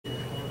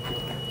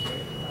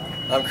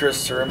I'm Chris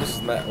Semen. This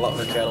is Matt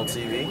Lautner Cattle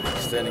TV.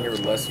 Standing here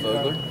with Les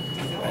Vogler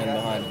and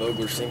behind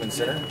Vogler Semen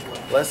Center.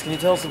 Les, can you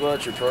tell us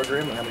about your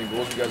program and how many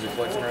bulls you guys are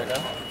collecting right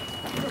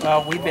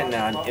now? We've been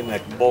in the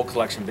bull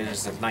collection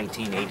business since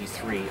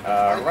 1983.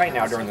 Right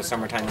now during the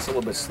summertime it's a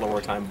little bit slower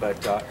time,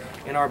 but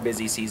in our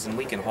busy season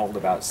we can hold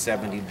about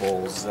 70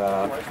 bulls.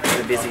 The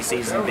busy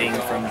season being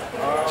from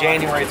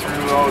January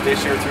through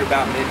this year through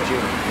about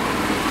mid-June.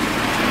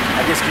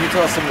 I guess, can you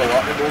tell us some of the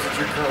allotment bulls that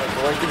you're currently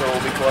collecting or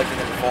will be collecting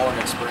in the fall or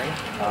next spring?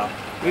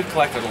 We've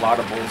collected a lot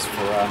of bulls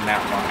for Matt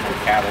Lautner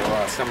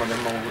cattle. Some of the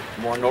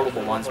more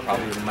notable ones,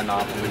 probably the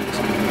Monopoly,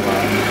 from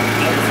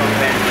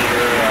Ben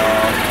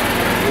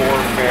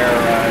Warfare,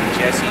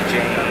 Jesse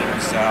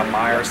James,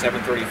 Meyer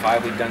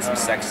 735. We've done some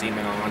sex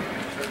semen on.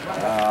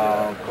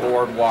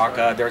 Boardwalk.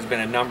 There's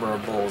been a number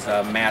of bulls.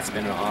 Matt's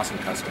been an awesome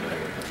customer.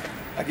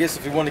 I guess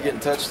if we want to get in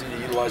touch with you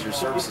to utilize your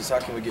services, how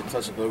can we get in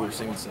touch with Vogler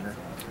Semen Center?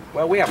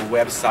 Well, we have a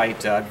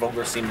website,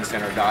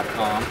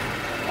 VoglerSemenCenter.com.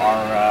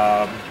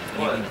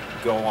 You can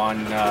go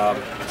on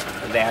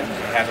that and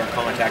has our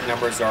contact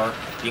numbers, or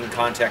you can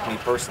contact me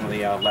personally,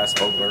 Les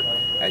Vogler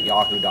at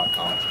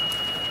yahoo.com.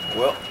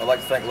 Well, I'd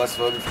like to thank Les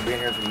Vogler for being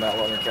here for the Matt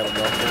Lautner Cattle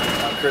Golf.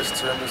 I'm Chris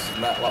Semen. This is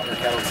Matt Lautner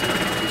Cattle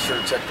TV. Be sure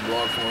to check the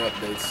blog for more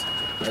updates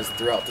as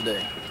throughout the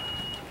day.